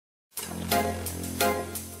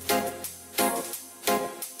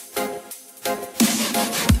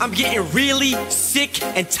I'm getting really sick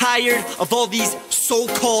and tired of all these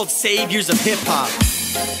so-called saviors of hip-hop.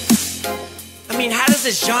 I mean, how does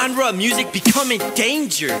this genre of music become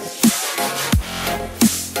endangered?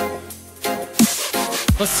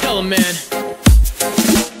 Let's tell him, man.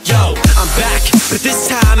 Yo, I'm back, but this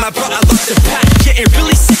time I brought a lot to pack. Getting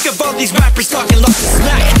really sick of all these rappers talking lots of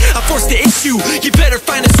smack. I forced the issue, you better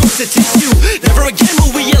find a source of tissue. Never again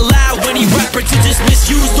will we allow any rapper to just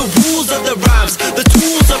misuse the rules of the rhymes, the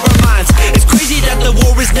tools of our minds. It's crazy that the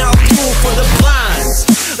war is now fuel for the blind.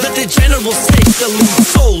 Let the generals take the lead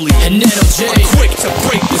solely, And NLJ are quick to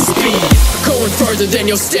break the speed. going further than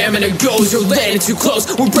your stamina goes. You're landing too close,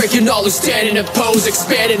 we're breaking all who's standing in pose.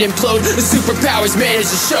 Expand and implode, the superpowers manage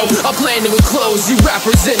the show. I plan to enclose you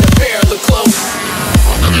rappers in a barrel of clothes.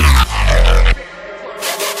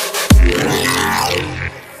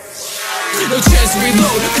 No chance to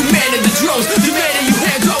reload, commanding the drones, demanding you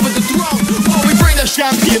hand over the throne. While we bring the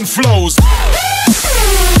champion flows.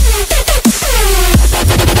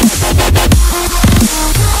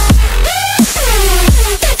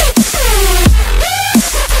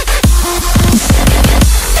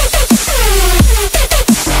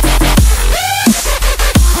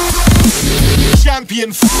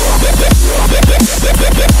 Champion.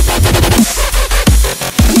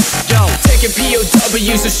 Yo, taking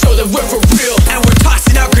POWs to show that we're for real. and we're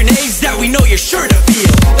tossing out grenades that we know you're sure to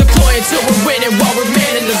feel. Deploy until we're winning while we're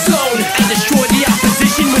manning the zone. And destroy the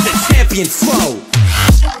opposition with a champion flow.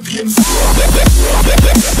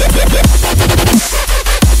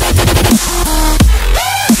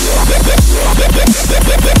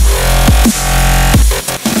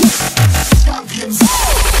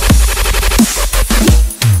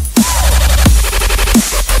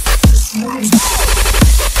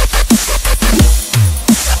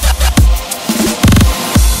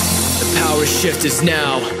 Shift is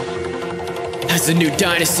now, as a new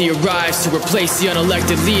dynasty arrives to replace the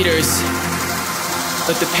unelected leaders.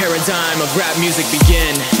 Let the paradigm of rap music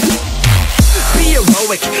begin. Be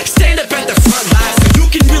heroic, stand up at the front line so you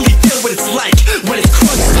can really feel what it's like when it's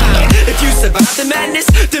crunch time. If you survive the madness,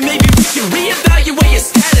 then maybe we can reevaluate your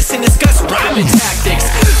status and discuss rhyming tactics.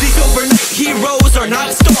 These overnight heroes are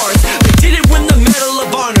not stars. They didn't win the Medal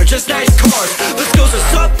of Honor, just nice cars. The skills are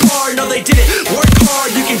subpar, no they didn't work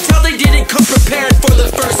hard. You can tell they didn't come prepared for the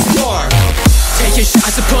first war. Taking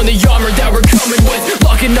shots upon the armor that we're coming with,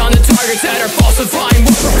 locking on the targets that are falsifying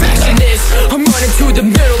what perfection is. I'm running to the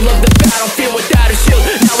middle of the battlefield without a shield.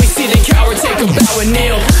 Now we see the coward take a bow and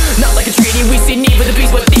kneel. Not like a treaty, we see need for the beast,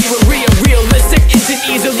 but thievery unrealistic isn't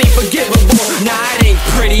easily forgivable. Nah, it ain't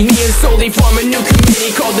pretty. Me and Soulee form a new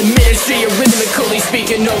committee called the Ministry of Rhythmically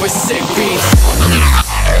Speaking over sick beats.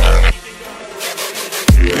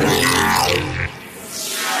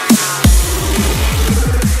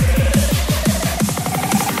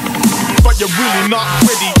 But you're really not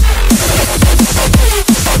ready.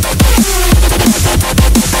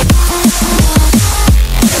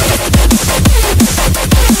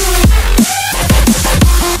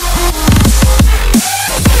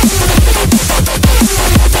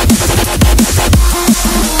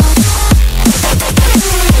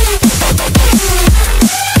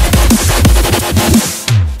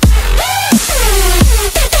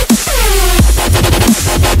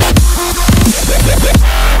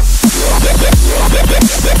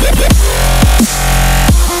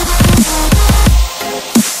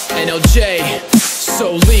 NLJ,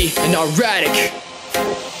 Soulee, and Auratic.